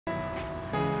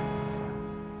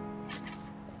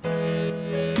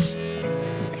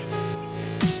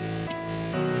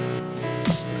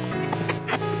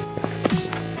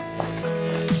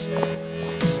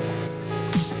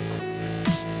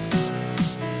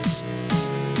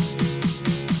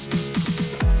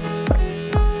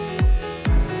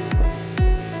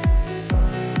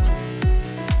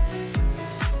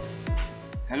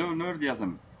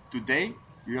Nerdiasme. Today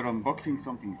we are unboxing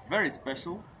something very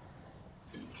special.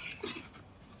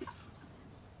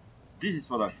 This is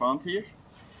what I found here.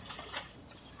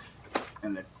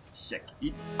 And let's check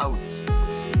it out.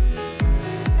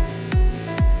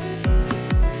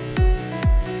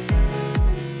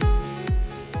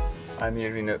 I'm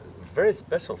here in a very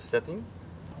special setting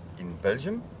in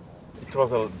Belgium. It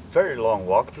was a very long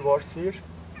walk towards here.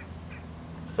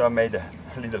 So I made a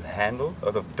little handle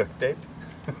out of duct tape,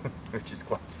 which is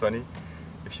quite funny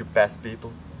if you pass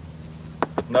people.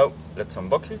 But now let's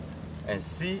unbox it and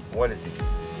see what it is.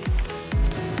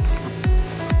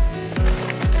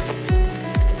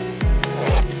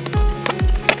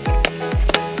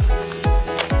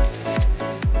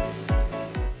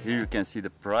 Here you can see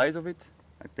the price of it.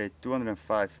 I paid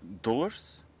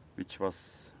 $205, which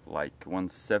was like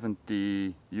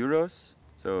 170 euros,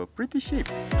 so pretty cheap.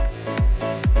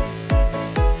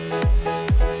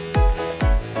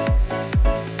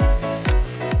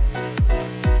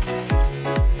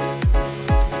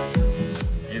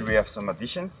 Here we have some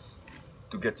additions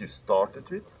to get you started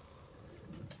with.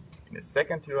 In a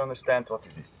second you understand what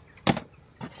it is.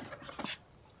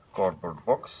 Cardboard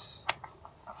box.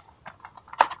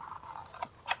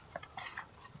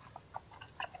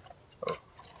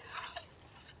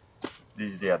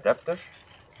 This is the adapter,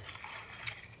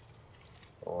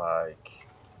 like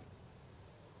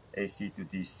AC to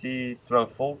DC,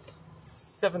 12 volts,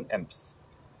 7 amps.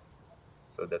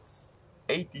 So that's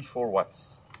 84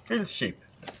 watts. Feels cheap.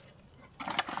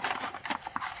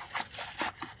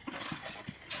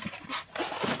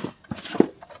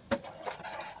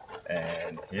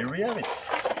 And here we have it.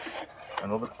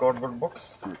 Another cardboard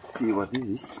box. Let's see what this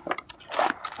is.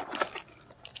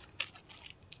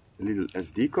 A little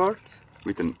SD card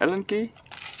with an Allen key,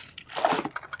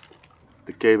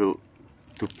 the cable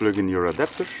to plug in your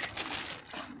adapter,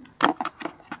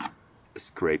 a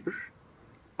scraper,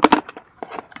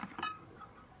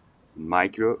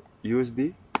 micro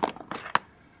USB,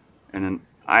 and an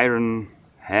iron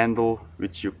handle,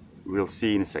 which you will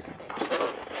see in a second.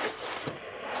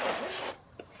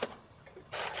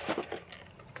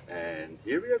 And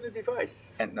here we have the device.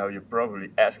 And now you probably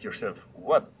ask yourself,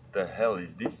 what the hell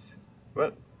is this?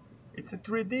 Well, it's a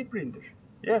 3D printer.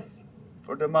 Yes,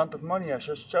 for the amount of money I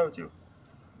just showed you.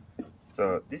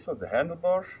 So this was the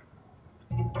handlebar,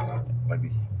 like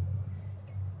this.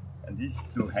 And this is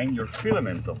to hang your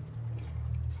filament on.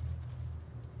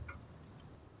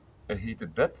 A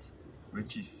heated bed,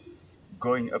 which is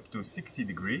going up to 60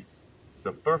 degrees.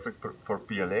 So perfect for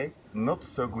PLA, not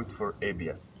so good for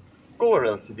ABS. Color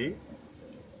LCD.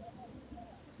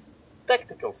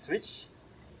 Tactical switch.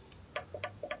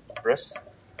 Press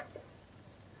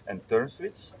and turn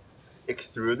switch,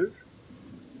 extruder,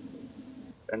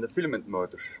 and the filament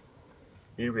motor.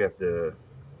 Here we have the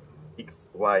X,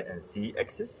 Y and Z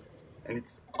axis, and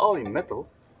it's all in metal.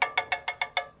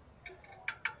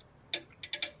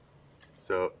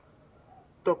 So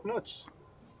top notch.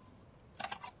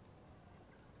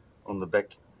 On the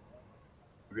back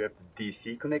we have the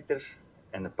DC connector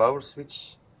and the power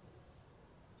switch.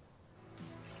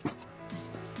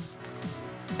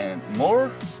 And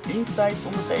more inside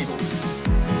on the table.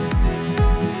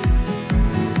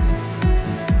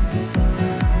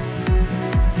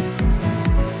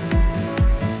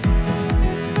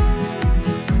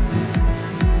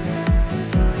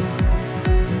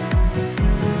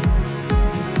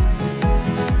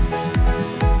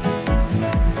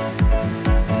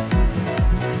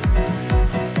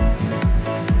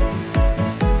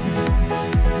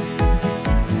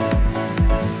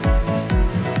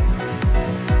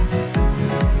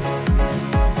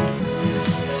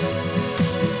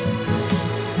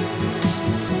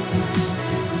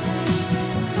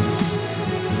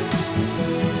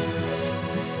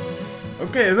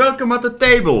 Okay, welcome at the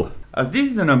table. As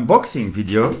this is an unboxing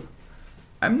video,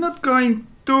 I'm not going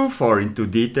too far into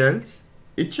details.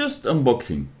 It's just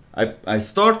unboxing. I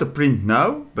start the print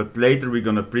now, but later we're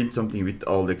gonna print something with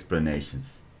all the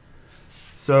explanations.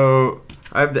 So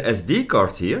I have the SD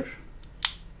card here,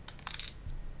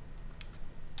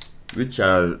 which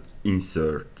I'll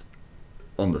insert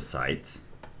on the side.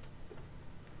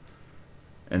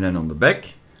 And then on the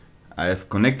back, I have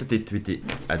connected it with the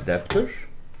adapter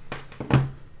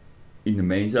in the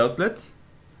mains outlet,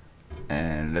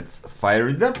 and let's fire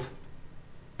it up.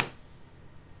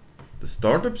 The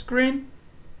startup screen,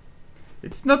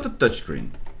 it's not a touch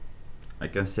screen, I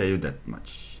can say you that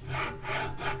much.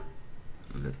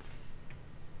 Let's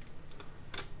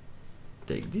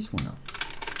take this one out.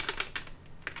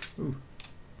 Ooh.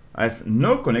 I have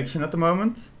no connection at the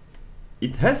moment.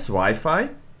 It has Wi-Fi,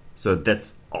 so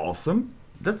that's awesome.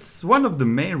 that's one of the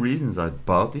main reasons I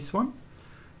bought this one,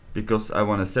 because I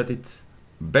want to set it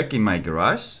back in my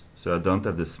garage so I don't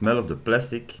have the smell of the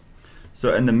plastic.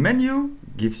 So, and the menu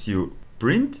gives you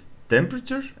print,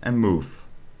 temperature and move.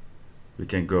 We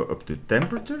can go up to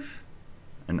temperature,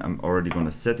 and I'm already going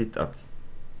to set it at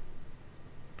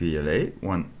PLA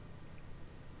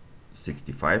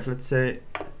 165, let's say,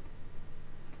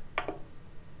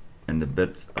 and the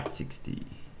bed at 60.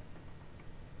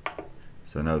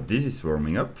 So now this is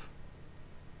warming up.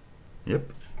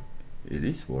 Yep, it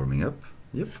is warming up.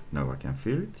 Yep, now I can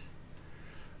feel it.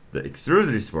 The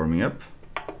extruder is warming up.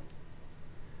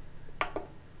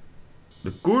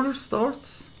 The cooler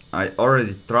starts. I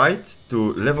already tried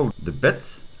to level the bed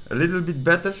a little bit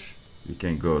better. You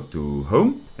can go to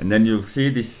home and then you'll see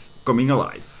this coming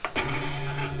alive.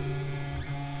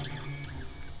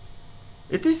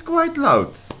 It is quite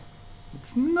loud.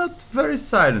 It's not very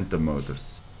silent, the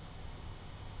motors.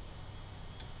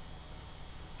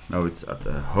 Now it's at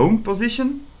the home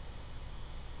position.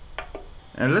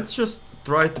 And let's just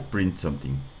try to print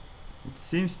something. It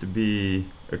seems to be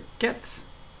a cat.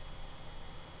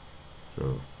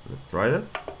 So let's try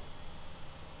that.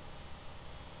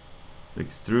 The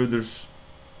extruder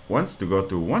wants to go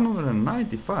to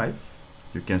 195.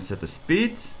 You can set the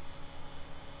speed.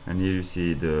 And here you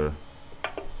see the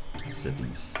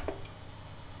settings.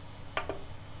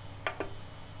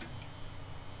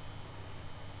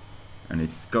 And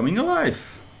it's coming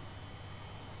alive.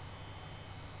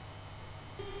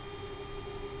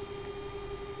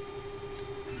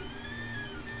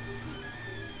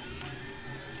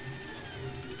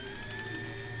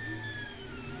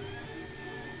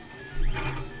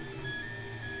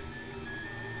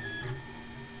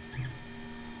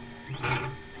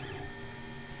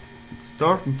 It's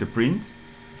starting to print.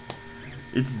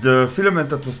 It's the filament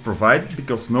that was provided,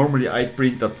 because normally I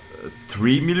print that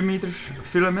 3mm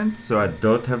filament, so I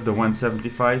don't have the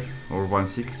 175 or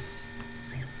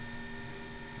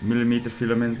 16mm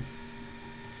filament.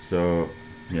 So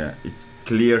yeah, it's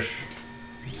clear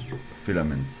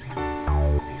filament.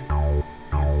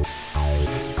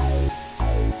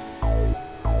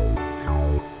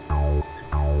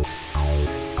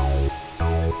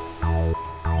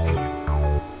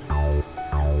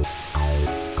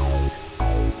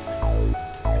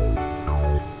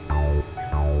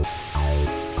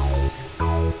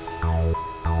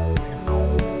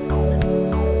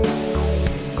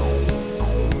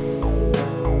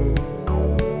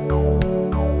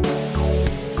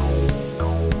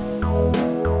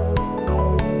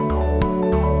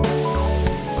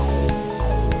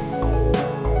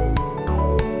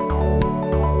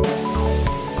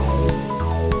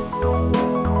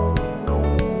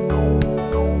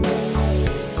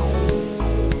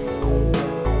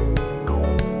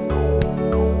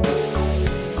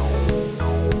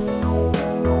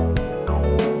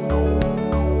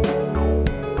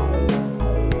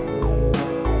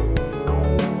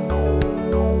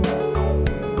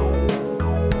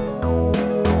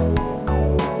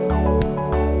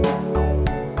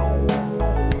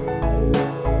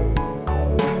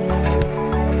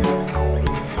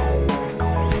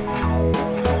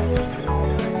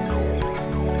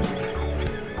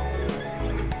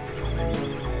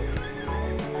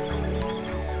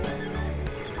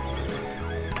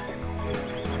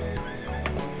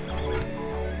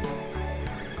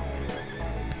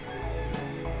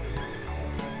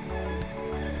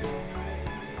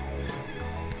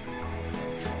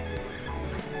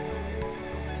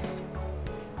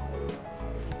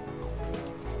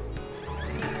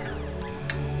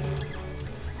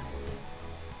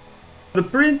 The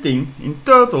printing in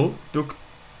total took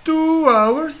 2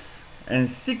 hours and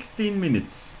 16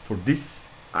 minutes for this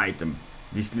item,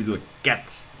 this little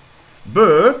cat.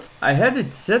 But I had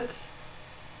it set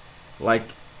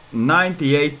like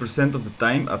 98% of the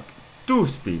time at 2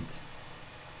 speed.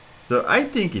 So I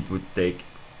think it would take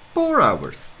 4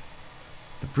 hours.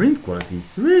 The print quality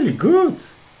is really good.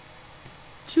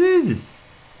 Jesus.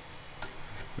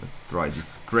 Let's try this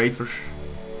scraper.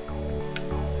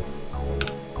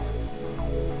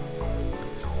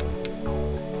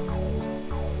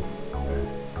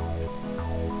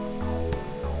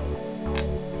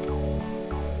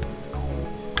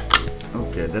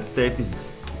 Okay, that tape is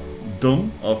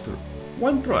done after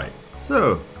 1 try.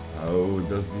 So, how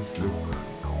does this look?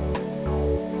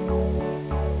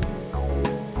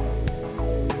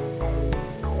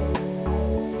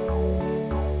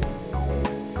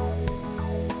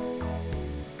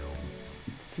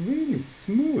 It's really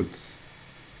smooth.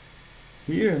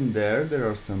 Here and there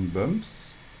are some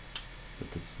bumps,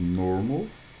 but it's normal.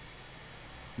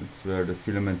 That's where the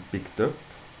filament picked up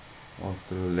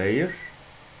after a layer.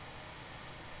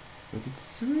 but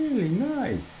it's really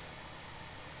nice.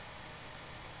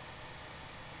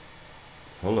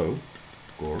 It's hollow,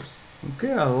 of course.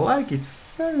 Okay, I like it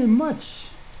very much.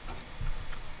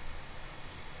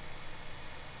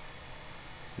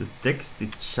 The text is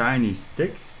Chinese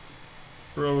text. It's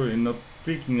probably not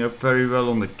picking up very well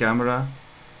on the camera,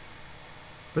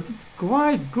 but it's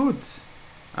quite good.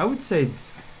 I would say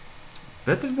it's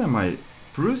better than my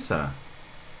Prusa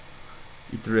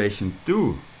iteration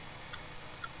 2.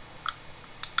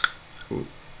 Oh,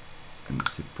 and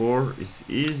the support is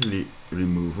easily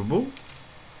removable.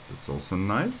 That's also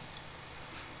nice.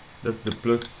 That's the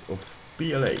plus of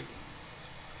PLA.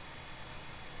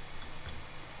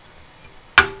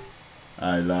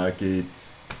 I like it.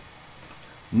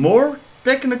 More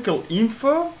technical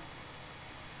info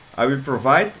I will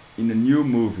provide in a new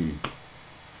movie.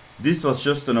 This was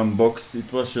just an unbox,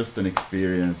 it was just an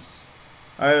experience.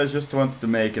 I just wanted to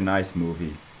make a nice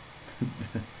movie.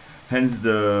 Hence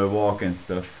the walk and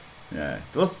stuff. Yeah,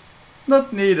 it was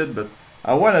not needed, but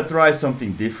I want to try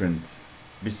something different.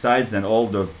 Besides than all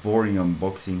those boring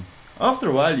unboxing. After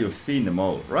a while you've seen them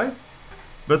all, right?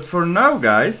 But for now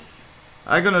guys,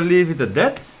 I'm gonna leave it at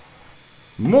that.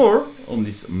 More on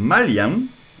this Malyan,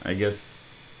 I guess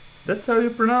that's how you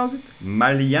pronounce it,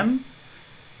 Malyan,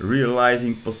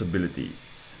 realizing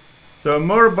possibilities. So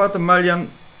more about the Malyan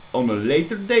on a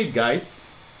later date guys.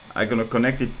 I'm gonna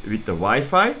connect it with the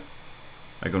Wi-Fi.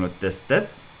 I'm gonna test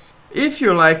that. If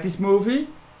you like this movie,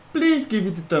 please give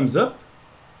it a thumbs up.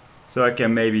 So I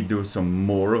can maybe do some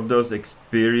more of those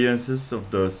experiences, of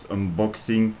those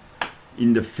unboxing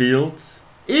in the field.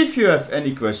 If you have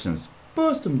any questions,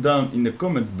 post them down in the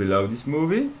comments below this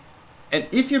movie. And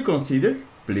if you consider,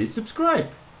 please subscribe.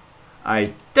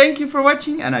 I thank you for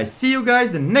watching and I see you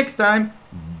guys the next time.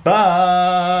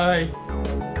 Bye!